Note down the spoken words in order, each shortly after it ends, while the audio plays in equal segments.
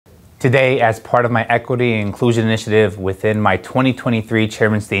Today, as part of my equity and inclusion initiative within my 2023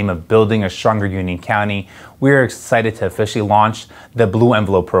 Chairman's Theme of Building a Stronger Union County, we are excited to officially launch the Blue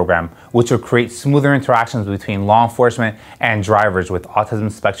Envelope program, which will create smoother interactions between law enforcement and drivers with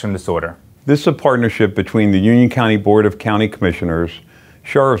autism spectrum disorder. This is a partnership between the Union County Board of County Commissioners,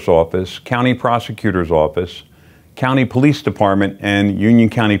 Sheriff's Office, County Prosecutor's Office, County Police Department, and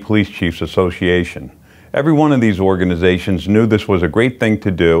Union County Police Chiefs Association. Every one of these organizations knew this was a great thing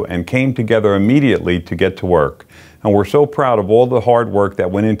to do and came together immediately to get to work. And we're so proud of all the hard work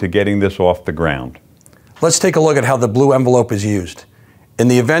that went into getting this off the ground. Let's take a look at how the blue envelope is used. In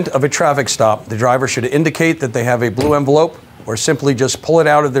the event of a traffic stop, the driver should indicate that they have a blue envelope or simply just pull it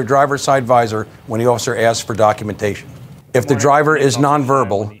out of their driver's side visor when the officer asks for documentation. If the driver is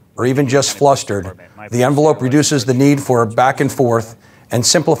nonverbal or even just flustered, the envelope reduces the need for back and forth and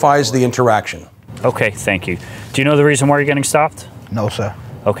simplifies the interaction. Okay, thank you. Do you know the reason why you're getting stopped? No, sir.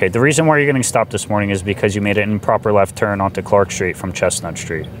 Okay, the reason why you're getting stopped this morning is because you made an improper left turn onto Clark Street from Chestnut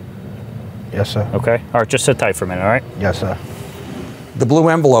Street. Yes, sir. Okay, all right, just sit tight for a minute, all right? Yes, sir. The blue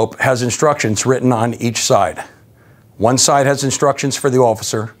envelope has instructions written on each side. One side has instructions for the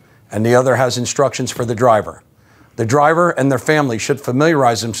officer, and the other has instructions for the driver. The driver and their family should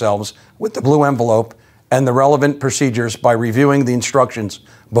familiarize themselves with the blue envelope and the relevant procedures by reviewing the instructions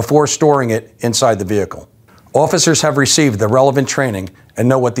before storing it inside the vehicle. Officers have received the relevant training and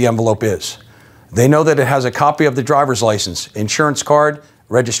know what the envelope is. They know that it has a copy of the driver's license, insurance card,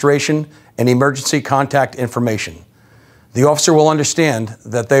 registration, and emergency contact information. The officer will understand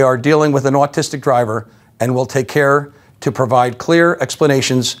that they are dealing with an autistic driver and will take care to provide clear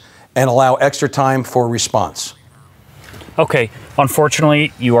explanations and allow extra time for response. Okay,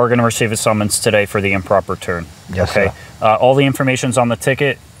 unfortunately, you are going to receive a summons today for the improper turn. Yes, okay? sir. All the information's on the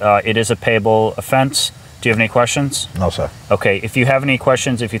ticket. It is a payable offense. Do you have any questions? No, sir. Okay, if you have any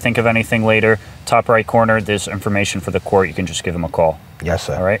questions, if you think of anything later, top right corner, there's information for the court. You can just give them a call. Yes,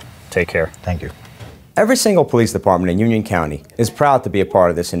 sir. All right, take care. Thank you. Every single police department in Union County is proud to be a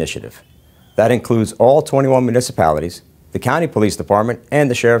part of this initiative. That includes all 21 municipalities, the county police department,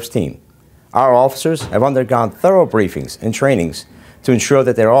 and the sheriff's team. Our officers have undergone thorough briefings and trainings to ensure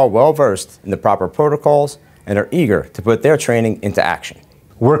that they're all well-versed in the proper protocols and are eager to put their training into action.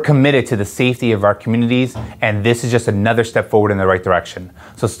 We're committed to the safety of our communities, and this is just another step forward in the right direction.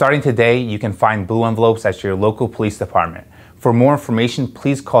 So starting today, you can find blue envelopes at your local police department. For more information,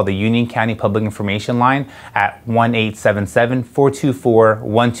 please call the Union County Public Information Line at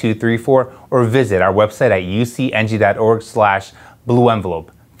 1-877-424-1234 or visit our website at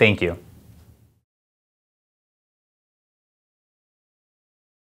ucng.org/blueenvelope. Thank you.